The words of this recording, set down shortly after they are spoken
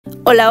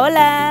Hola,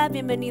 hola,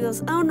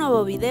 bienvenidos a un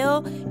nuevo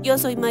video. Yo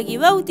soy Maggie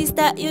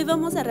Bautista y hoy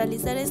vamos a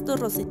realizar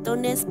estos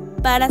rosetones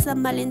para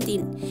San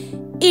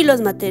Valentín. Y los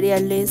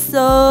materiales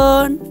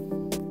son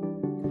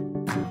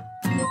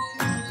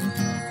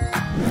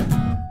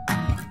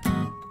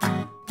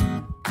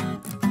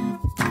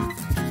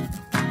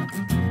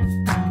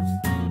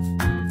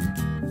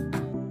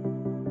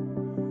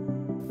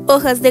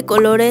hojas de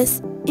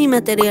colores y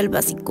material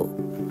básico.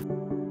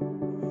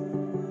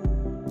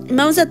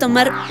 Vamos a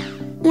tomar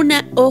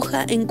una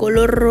hoja en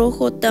color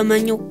rojo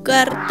tamaño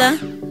carta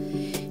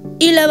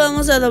y la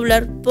vamos a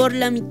doblar por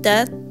la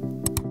mitad.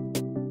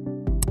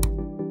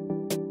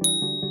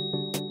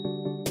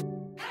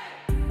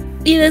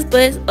 Y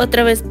después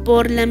otra vez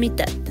por la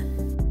mitad.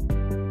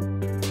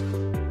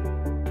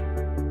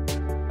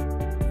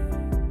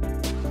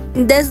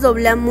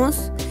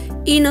 Desdoblamos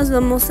y nos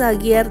vamos a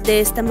guiar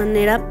de esta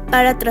manera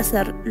para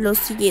trazar lo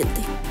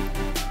siguiente.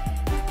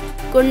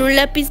 Con un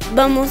lápiz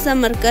vamos a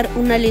marcar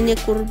una línea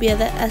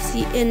curviada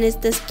así en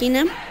esta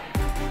esquina.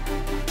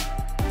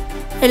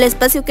 El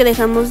espacio que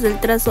dejamos del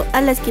trazo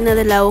a la esquina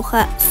de la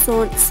hoja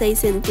son 6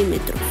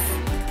 centímetros.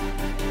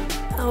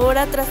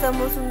 Ahora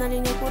trazamos una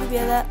línea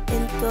curviada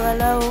en toda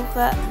la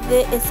hoja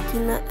de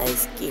esquina a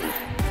esquina.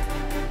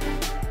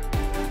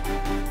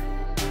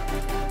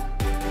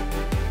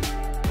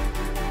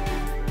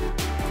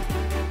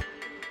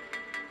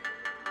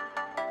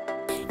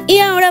 Y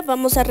ahora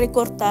vamos a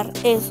recortar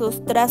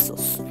esos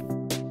trazos.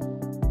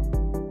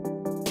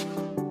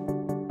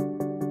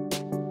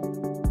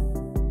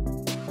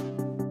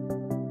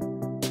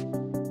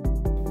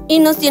 Y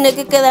nos tiene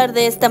que quedar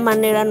de esta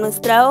manera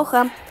nuestra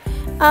hoja.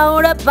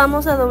 Ahora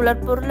vamos a doblar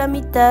por la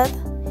mitad,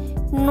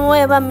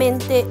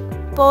 nuevamente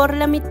por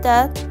la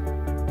mitad.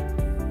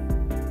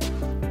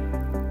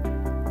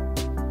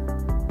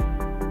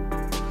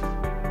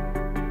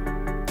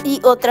 Y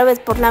otra vez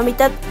por la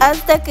mitad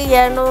hasta que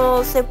ya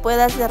no se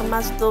pueda hacer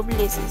más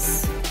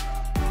dobleces.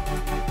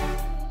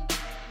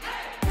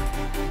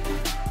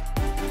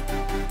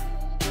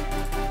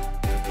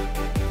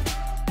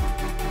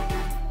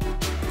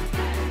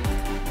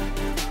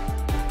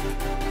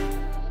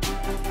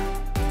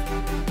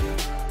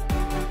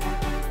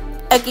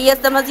 Aquí ya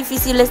está más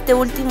difícil este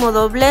último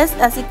doblez,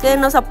 así que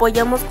nos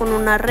apoyamos con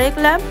una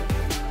regla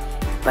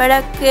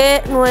para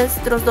que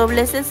nuestros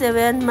dobleces se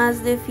vean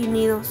más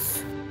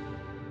definidos.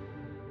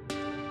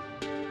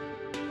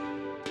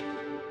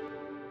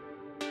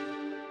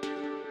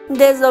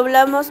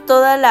 Desdoblamos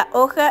toda la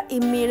hoja y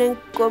miren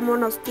cómo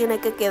nos tiene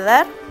que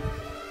quedar.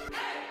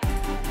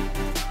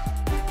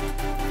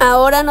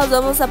 Ahora nos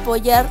vamos a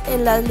apoyar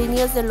en las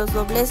líneas de los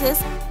dobleces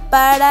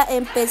para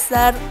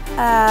empezar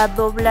a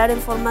doblar en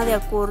forma de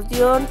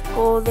acordeón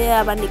o de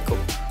abanico.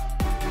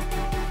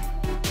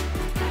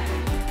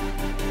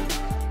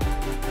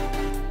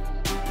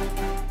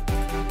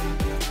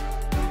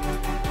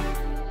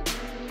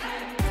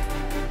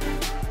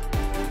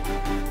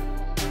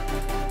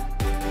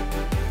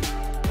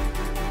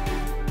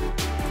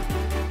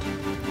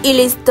 Y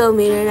listo,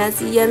 miren,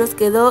 así ya nos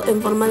quedó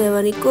en forma de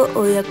abanico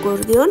o de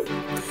acordeón.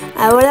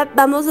 Ahora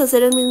vamos a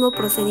hacer el mismo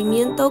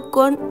procedimiento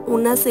con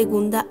una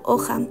segunda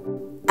hoja.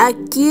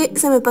 Aquí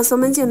se me pasó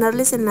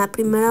mencionarles en la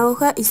primera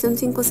hoja y son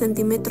 5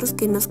 centímetros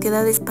que nos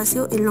queda de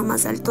espacio en lo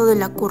más alto de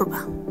la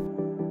curva.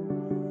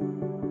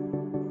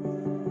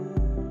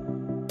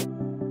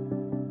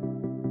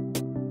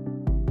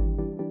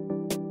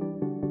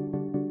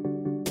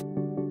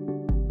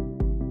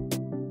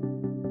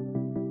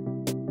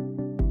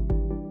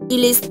 Y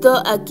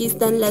listo, aquí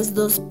están las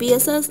dos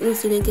piezas, nos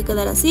tienen que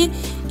quedar así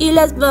y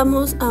las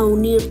vamos a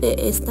unir de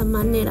esta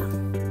manera.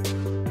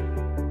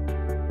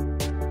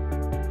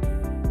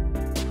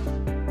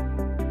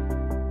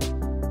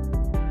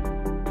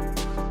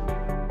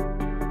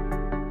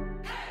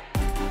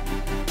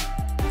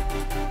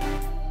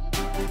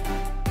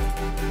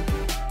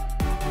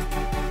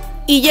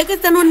 Y ya que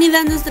están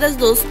unidas nuestras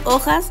dos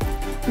hojas,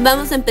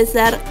 vamos a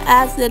empezar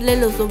a hacerle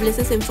los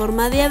dobleces en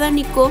forma de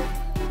abanico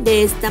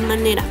de esta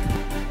manera.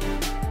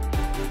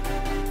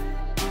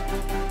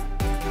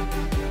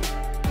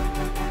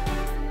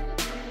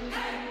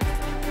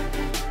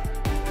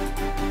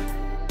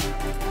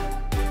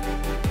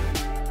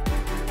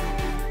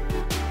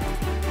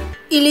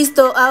 Y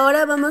listo,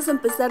 ahora vamos a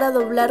empezar a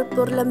doblar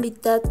por la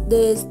mitad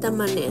de esta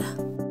manera.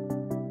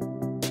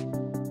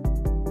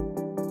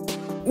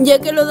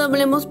 Ya que lo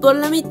doblemos por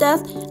la mitad,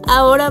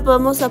 ahora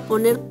vamos a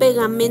poner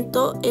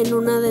pegamento en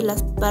una de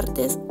las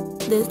partes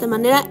de esta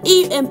manera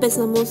y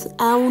empezamos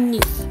a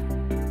unir.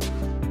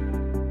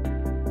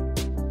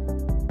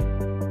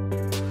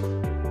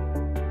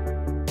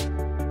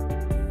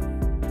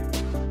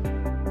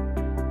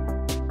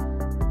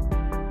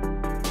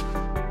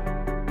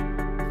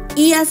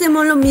 Y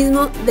hacemos lo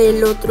mismo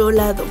del otro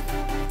lado.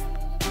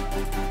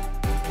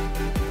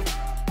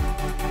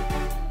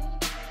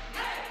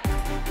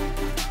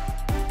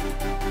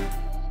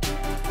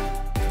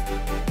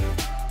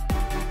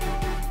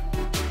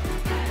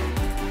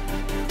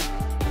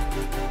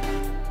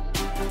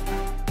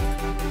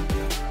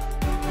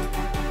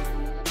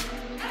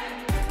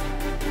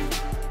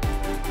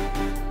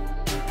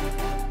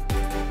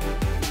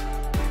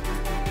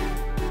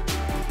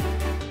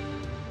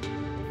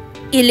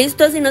 Y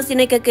listo, así nos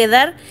tiene que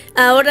quedar.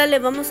 Ahora le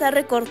vamos a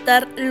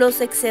recortar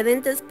los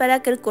excedentes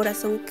para que el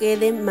corazón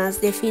quede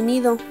más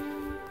definido.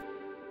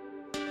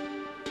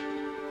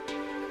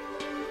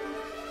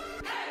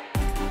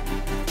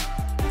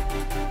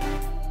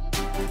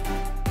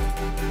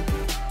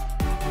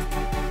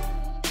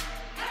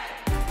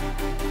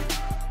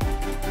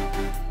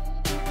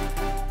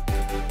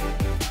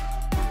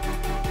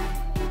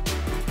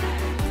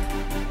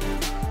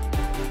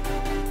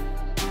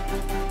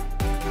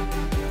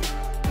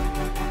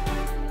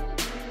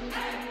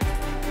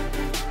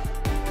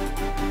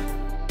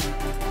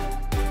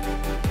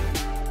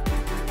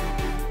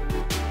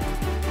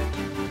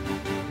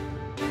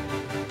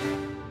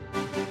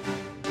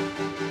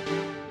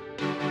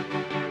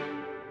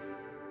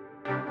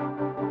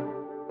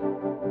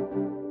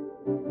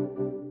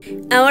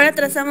 Ahora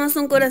trazamos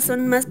un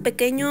corazón más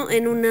pequeño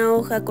en una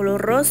hoja color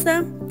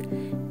rosa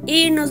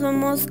y nos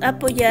vamos a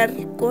apoyar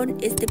con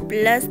este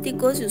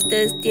plástico. Si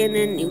ustedes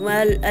tienen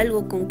igual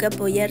algo con que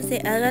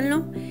apoyarse,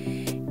 háganlo.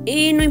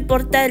 Y no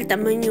importa el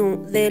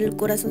tamaño del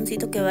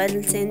corazoncito que va en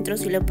el centro,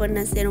 si lo pueden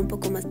hacer un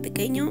poco más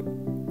pequeño,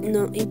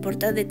 no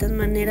importa, de todas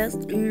maneras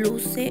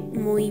luce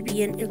muy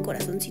bien el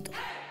corazoncito.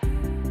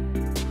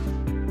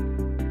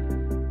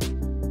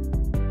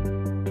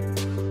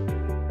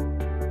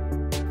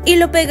 Y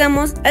lo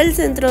pegamos al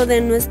centro de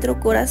nuestro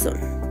corazón.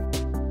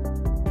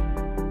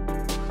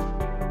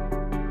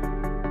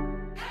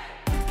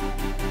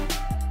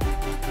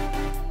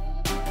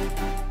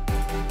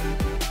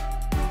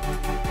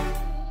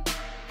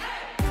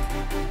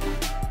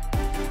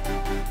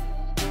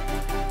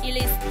 Y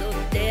listo,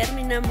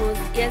 terminamos.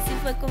 Y así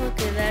fue como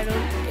quedaron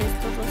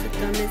estos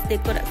rosetones de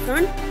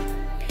corazón.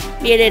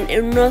 Miren,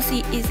 en uno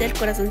sí hice el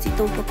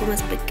corazoncito un poco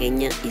más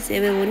pequeño y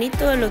se ve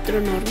bonito, el otro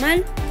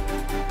normal.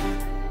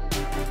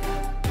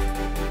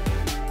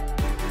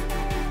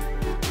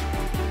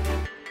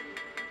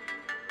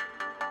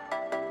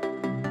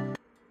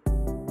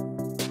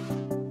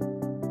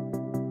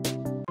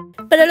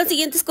 Para los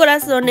siguientes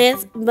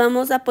corazones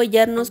vamos a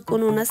apoyarnos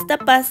con unas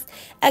tapas.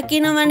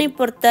 Aquí no van a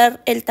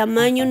importar el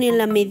tamaño ni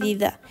la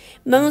medida.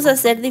 Vamos a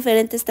hacer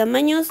diferentes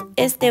tamaños.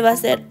 Este va a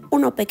ser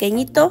uno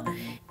pequeñito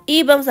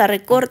y vamos a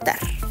recortar.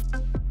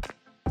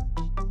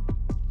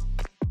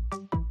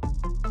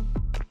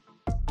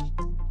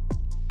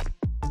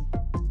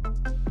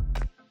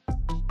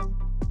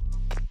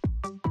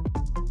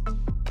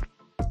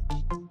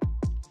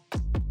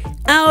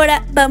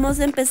 Ahora vamos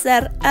a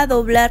empezar a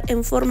doblar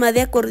en forma de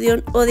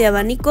acordeón o de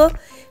abanico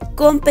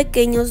con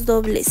pequeños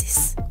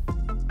dobleces.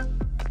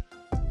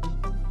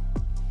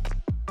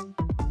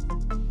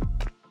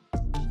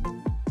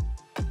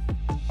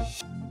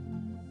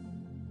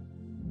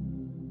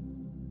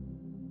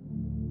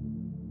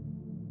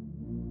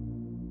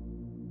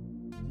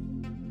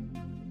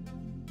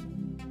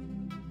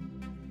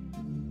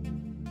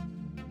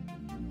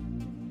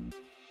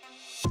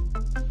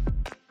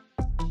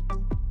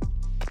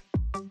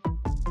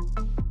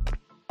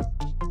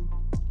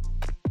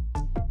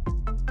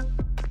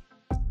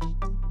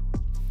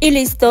 Y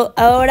listo,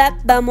 ahora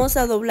vamos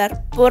a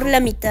doblar por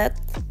la mitad.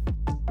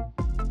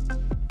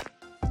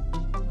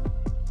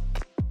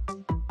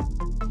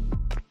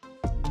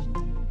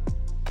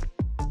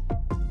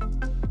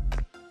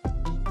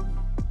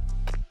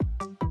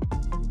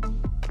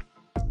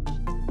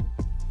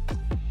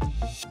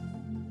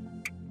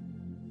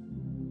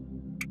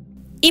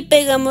 Y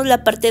pegamos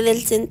la parte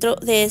del centro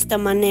de esta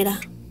manera.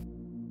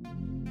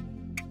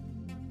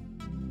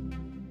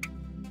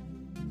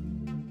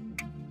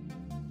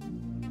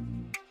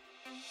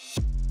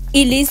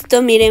 Y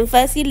listo, miren,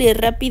 fácil y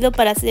rápido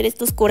para hacer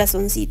estos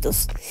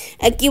corazoncitos.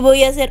 Aquí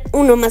voy a hacer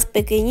uno más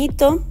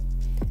pequeñito.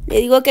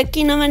 Le digo que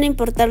aquí no van a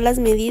importar las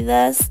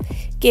medidas,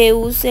 que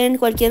usen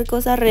cualquier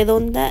cosa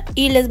redonda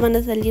y les van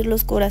a salir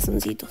los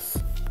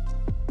corazoncitos.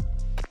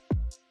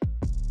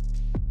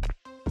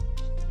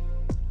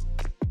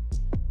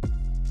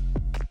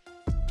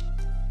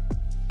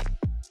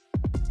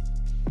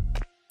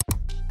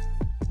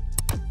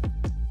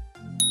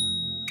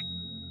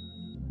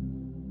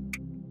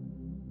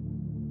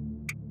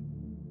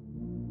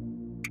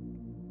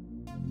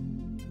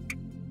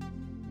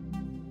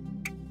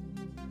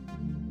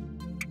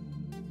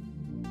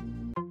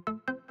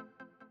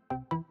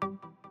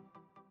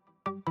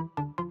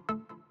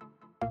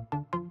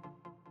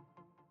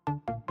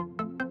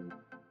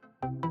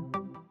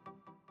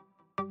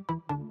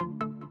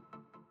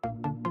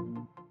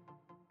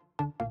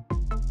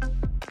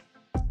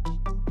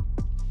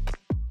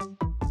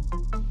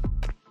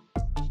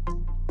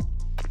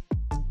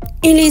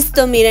 Y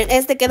listo, miren,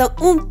 este quedó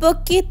un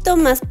poquito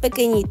más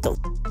pequeñito.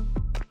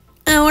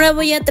 Ahora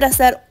voy a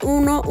trazar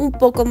uno un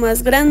poco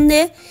más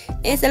grande.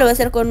 Este lo voy a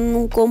hacer con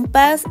un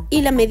compás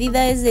y la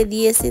medida es de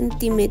 10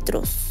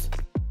 centímetros.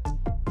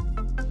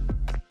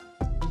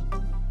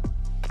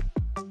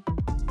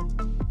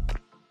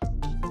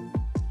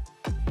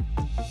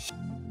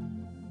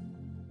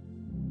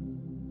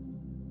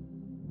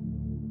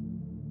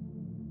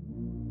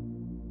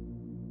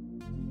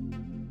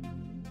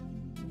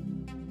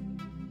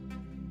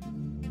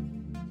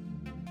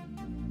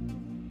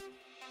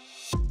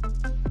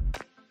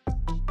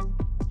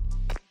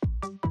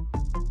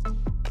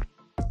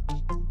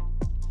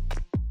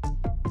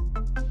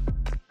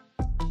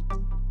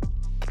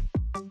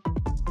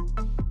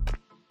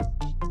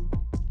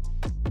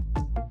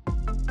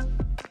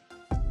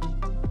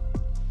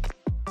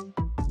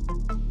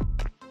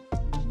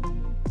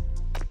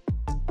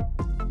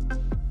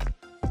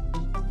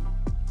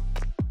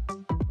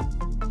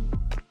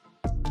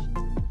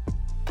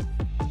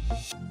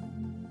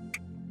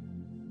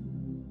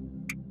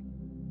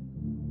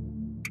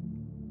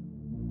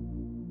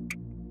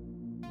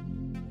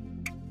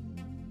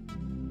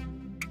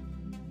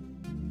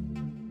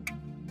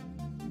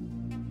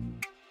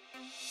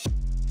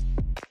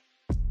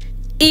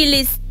 Y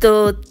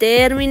listo,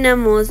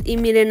 terminamos. Y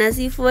miren,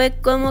 así fue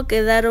como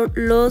quedaron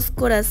los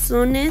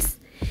corazones.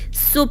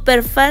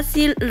 Súper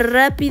fácil,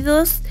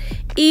 rápidos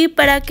y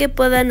para que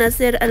puedan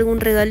hacer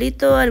algún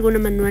regalito, alguna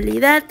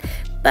manualidad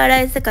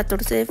para este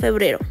 14 de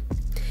febrero.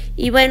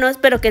 Y bueno,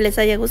 espero que les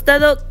haya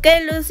gustado,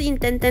 que los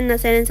intenten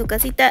hacer en su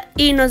casita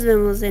y nos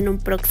vemos en un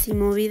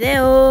próximo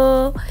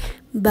video.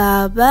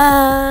 Bye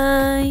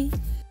bye.